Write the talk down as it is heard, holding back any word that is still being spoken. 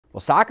Well,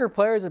 soccer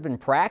players have been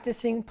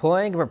practicing,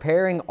 playing, and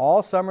preparing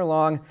all summer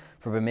long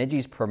for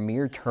Bemidji's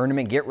premier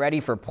tournament. Get ready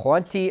for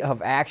plenty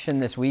of action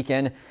this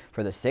weekend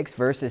for the 6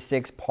 versus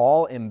 6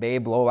 Paul and Bay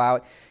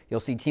Blowout. You'll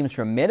see teams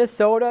from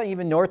Minnesota,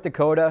 even North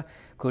Dakota,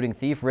 including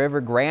Thief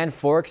River, Grand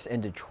Forks,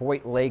 and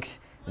Detroit Lakes,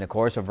 and of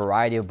course a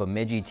variety of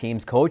Bemidji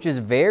teams. Coaches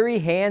very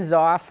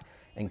hands-off,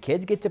 and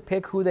kids get to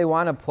pick who they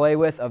want to play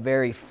with. A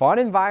very fun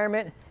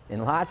environment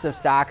and lots of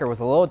soccer with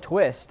a little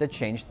twist to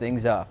change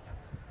things up.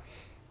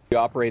 We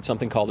operate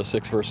something called a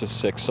 6 versus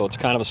 6, so it's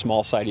kind of a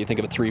small side. You think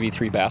of a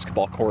 3v3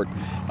 basketball court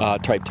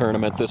type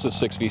tournament. This is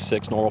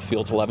 6v6, normal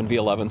field's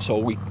 11v11, so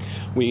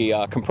we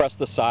compress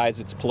the size.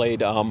 It's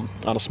played on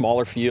a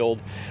smaller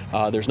field.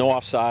 There's no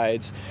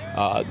offsides.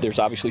 There's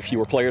obviously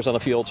fewer players on the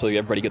field, so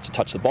everybody gets to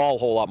touch the ball a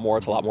whole lot more.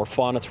 It's a lot more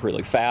fun. It's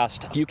really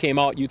fast. If you came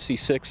out, you'd see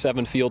 6,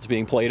 7 fields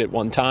being played at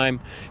one time.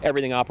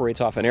 Everything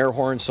operates off an air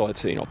horn, so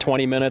it's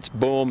 20 minutes,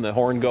 boom, the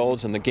horn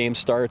goes and the game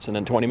starts, and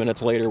then 20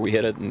 minutes later we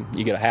hit it and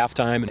you get a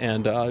halftime,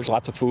 and there's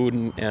lots of food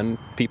and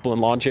people in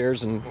lawn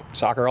chairs and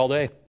soccer all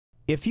day.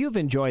 If you've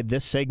enjoyed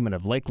this segment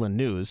of Lakeland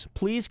News,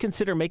 please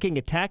consider making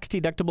a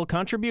tax-deductible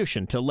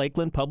contribution to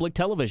Lakeland Public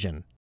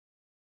Television.